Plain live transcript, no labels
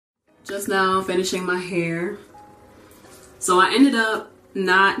Just now finishing my hair. So I ended up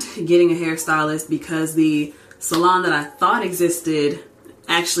not getting a hairstylist because the salon that I thought existed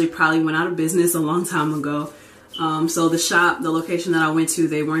actually probably went out of business a long time ago. So the location that I went to,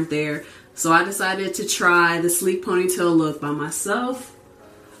 they weren't there. So I decided to try the sleek ponytail look by myself.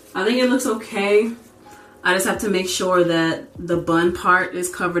 I think it looks okay. I just have to make sure that the bun part is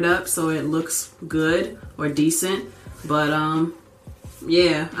covered up so it looks good or decent. But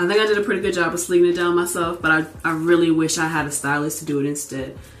yeah, I think I did a pretty good job of sleeking it down myself, but I really wish I had a stylist to do it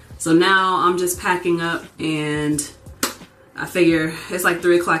instead. So now I'm just packing up, and I figure it's like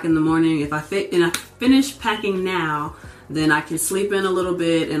 3 o'clock in the morning. If I finish packing now, then I can sleep in a little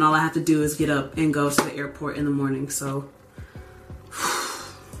bit, and all I have to do is get up and go to the airport in the morning. So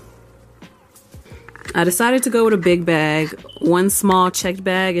I decided to go with a big bag. One small checked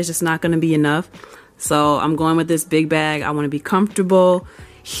bag is just not going to be enough. So I'm going with this big bag. I want to be comfortable.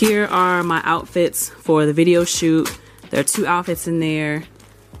 Here are my outfits for the video shoot. There are 2 outfits in there.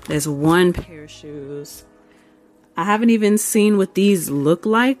 There's 1 pair of shoes. I haven't even seen what these look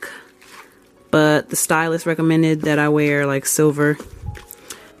like, but the stylist recommended that I wear like silver.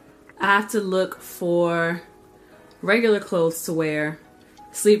 I have to look for regular clothes to wear.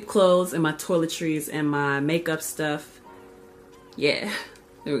 Sleep clothes and my toiletries and my makeup stuff. Yeah,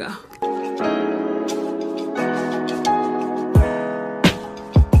 there we go.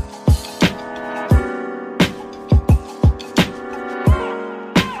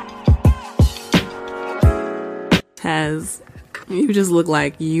 You just look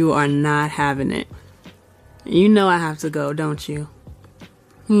like you are not having it. You know I have to go, don't you?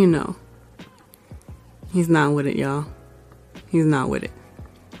 You know. He's not with it, y'all. He's not with it.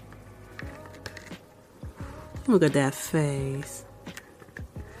 Look at that face.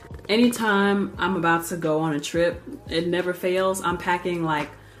 Anytime I'm about to go on a trip, it never fails. I'm packing like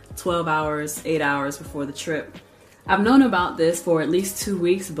 12 hours, 8 hours before the trip. I've known about this for at least 2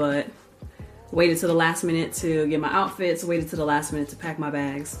 weeks, but waited to the last minute to get my outfits, waited to the last minute to pack my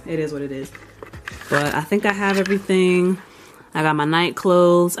bags. It is what it is. But I think I have everything. I got my night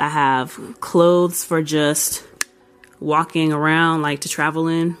clothes. I have clothes for just walking around, like to travel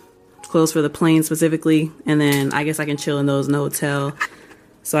in. Clothes for the plane specifically. And then I guess I can chill in those in the hotel.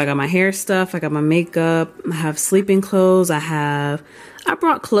 So I got my hair stuff. I got my makeup. I have sleeping clothes. I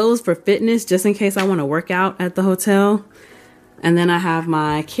brought clothes for fitness just in case I want to work out at the hotel. And then I have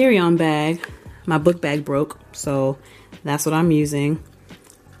my carry-on bag. My book bag broke, so that's what I'm using.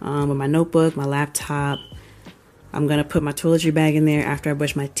 With my notebook, my laptop. I'm gonna put my toiletry bag in there after I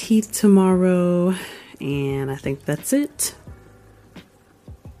brush my teeth tomorrow. And I think that's it.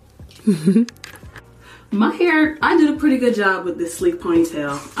 My hair, I did a pretty good job with this sleek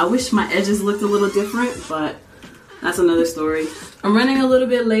ponytail. I wish my edges looked a little different, but that's another story. I'm running a little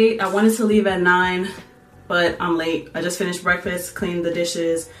bit late. I wanted to leave at 9, but I'm late. I just finished breakfast, cleaned the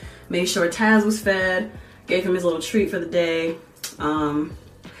dishes, made sure Taz was fed, gave him his little treat for the day.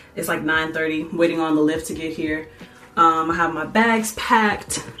 It's like 9:30, waiting on the lift to get here. I have my bags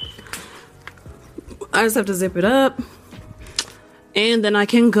packed. I just have to zip it up, and then I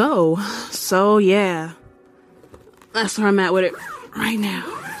can go. So yeah, that's where I'm at with it right now.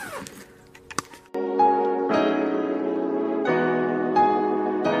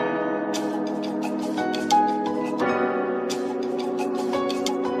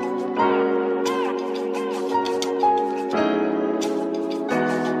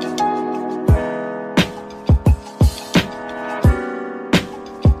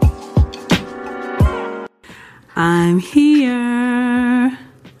 I'm here.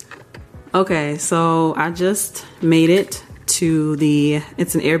 Okay, so I just made it to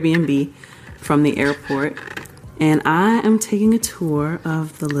it's an Airbnb from the airport, and I am taking a tour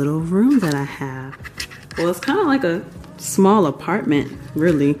of the little room that I have. Well, it's kind of like a small apartment,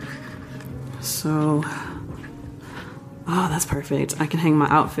 really. So, oh, that's perfect. I can hang my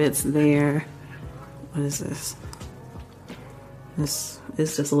outfits there. What is this? This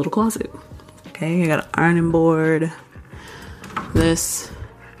is just a little closet. Okay, I got an ironing board. This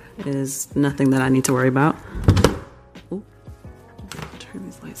is nothing that I need to worry about. Ooh, turn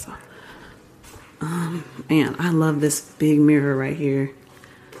these lights off. Man, I love this big mirror right here.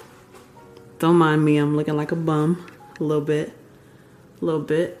 Don't mind me, I'm looking like a bum. A little bit. A little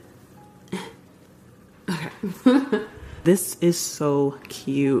bit. Okay. This is so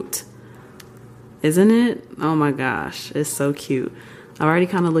cute. Isn't it? Oh my gosh, it's so cute. I've already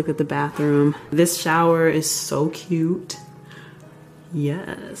kind of looked at the bathroom. This shower is so cute.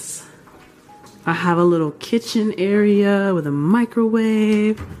 Yes. I have a little kitchen area with a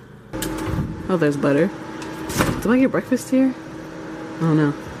microwave. Oh, there's butter. Do I get breakfast here? Oh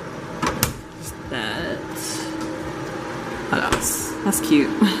no. That's cute.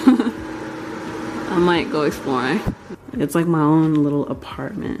 I might go exploring. It's like my own little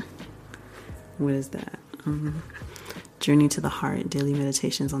apartment. What is that? Journey to the Heart, daily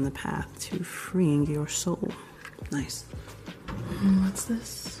meditations on the path to freeing your soul. Nice. What's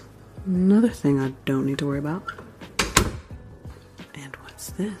this? Another thing I don't need to worry about. And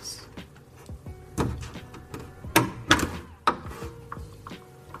what's this?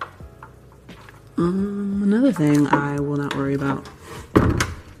 Another thing I will not worry about.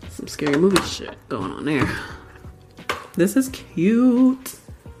 Some scary movie shit going on there. This is cute.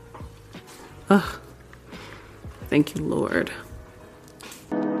 Ugh. Thank you, Lord.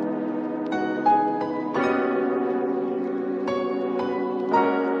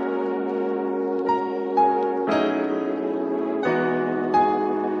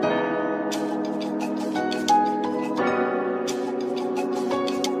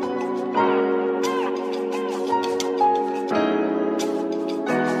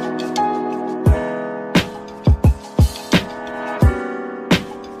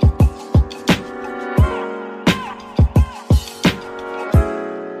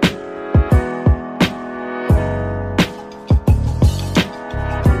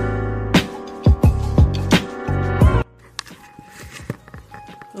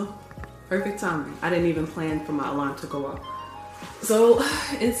 Perfect timing. I didn't even plan for my alarm to go off. So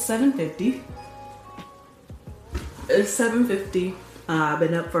it's 7:50. It's 7:50. I've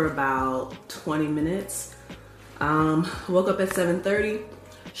been up for about 20 minutes. Woke up at 7:30,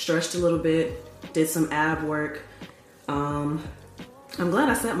 stretched a little bit, did some ab work. I'm glad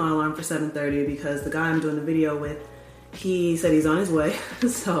I set my alarm for 7:30 because the guy I'm doing the video with, he said he's on his way.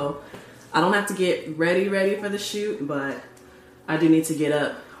 So I don't have to get ready for the shoot, but I do need to get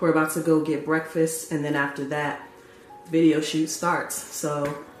up. We're about to go get breakfast, and then after that, video shoot starts.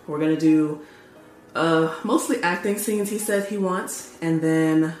 So we're gonna do mostly acting scenes he says he wants, and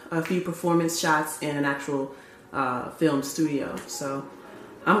then a few performance shots in an actual film studio. So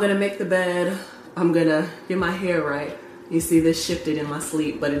I'm gonna make the bed. I'm gonna get my hair right. You see this shifted in my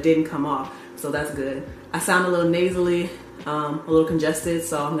sleep, but it didn't come off, so that's good. I sound a little nasally, a little congested,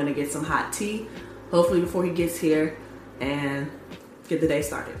 so I'm gonna get some hot tea, hopefully before he gets here, and get the day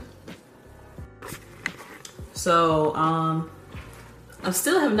started. So I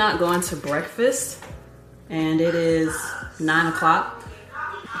still have not gone to breakfast, and it is 9 o'clock.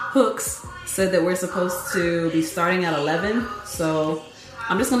 Hooks said that we're supposed to be starting at 11, so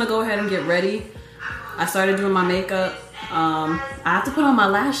I'm just gonna go ahead and get ready. I started doing my makeup. I have to put on my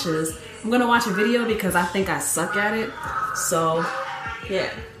lashes. I'm gonna watch a video because I think I suck at it. So yeah,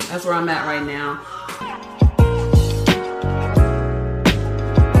 that's where I'm at right now.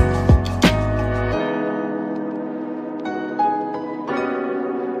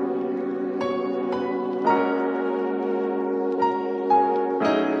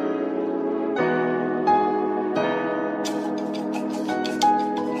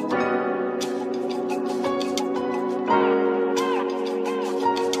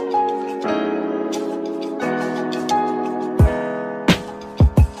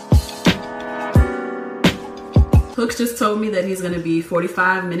 Hooks just told me that he's gonna be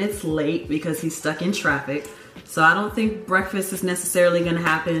 45 minutes late because he's stuck in traffic. So I don't think breakfast is necessarily gonna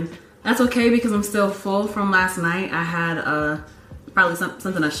happen. That's okay because I'm still full from last night. I had probably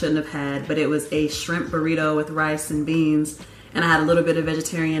something I shouldn't have had, but it was a shrimp burrito with rice and beans. And I had a little bit of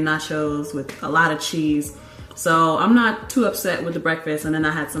vegetarian nachos with a lot of cheese. So I'm not too upset with the breakfast, and then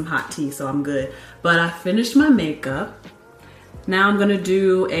I had some hot tea, so I'm good. But I finished my makeup. Now I'm gonna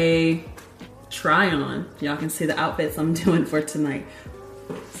do a try on. Y'all can see the outfits I'm doing for tonight.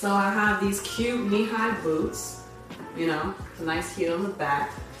 So I have these cute knee-high boots, you know, a nice heel on the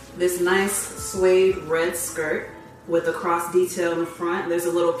back. This nice suede red skirt with a cross detail in the front. There's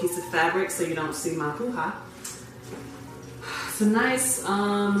a little piece of fabric so you don't see my hoo-ha. It's a nice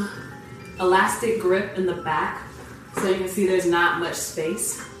elastic grip in the back, so you can see there's not much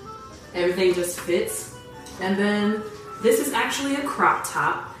space. Everything just fits. And then this is actually a crop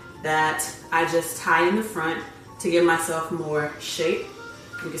top that I just tie in the front to give myself more shape.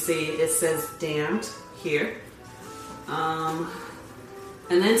 You can see it says damned here. And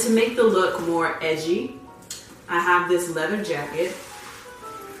then to make the look more edgy, I have this leather jacket,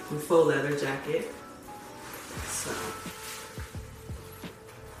 a faux leather jacket. So,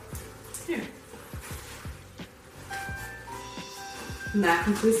 here. And that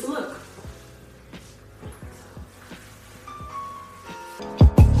completes the look.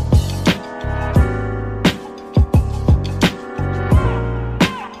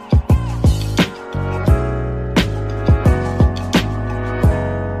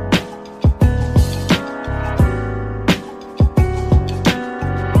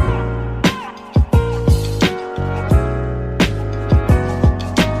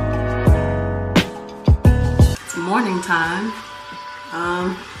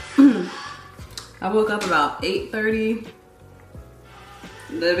 I woke up about 8:30.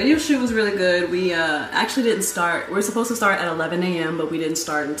 The video shoot was really good. We actually didn't start. We were supposed to start at 11 a.m., but we didn't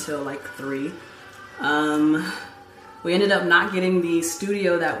start until like 3. We ended up not getting the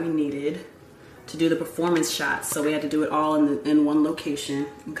studio that we needed to do the performance shots, so we had to do it all in one location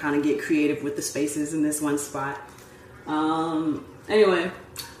and kind of get creative with the spaces in this one spot. Anyway,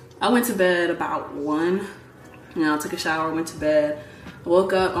 I went to bed about 1. You know, I took a shower, went to bed. I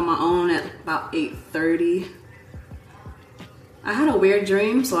woke up on my own at about 8:30. I had a weird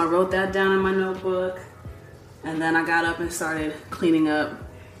dream, so I wrote that down in my notebook. And then I got up and started cleaning up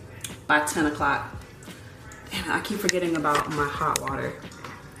by 10 o'clock. Damn, I keep forgetting about my hot water.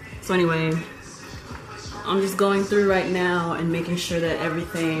 So anyway, I'm just going through right now and making sure that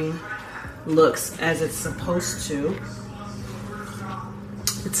everything looks as it's supposed to.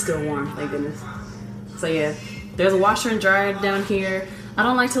 It's still warm, thank goodness. So yeah, there's a washer and dryer down here. I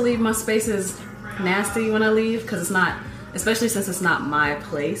don't like to leave my spaces nasty when I leave, because it's not, especially since it's not my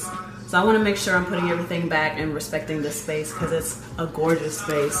place. So I want to make sure I'm putting everything back and respecting this space, because it's a gorgeous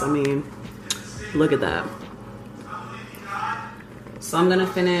space. I mean, look at that. So I'm gonna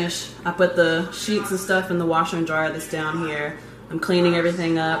finish. I put the sheets and stuff in the washer and dryer that's down here. I'm cleaning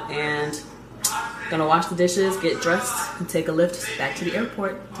everything up and gonna wash the dishes, get dressed, and take a lift back to the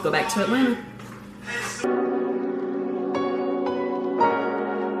airport to go back to Atlanta.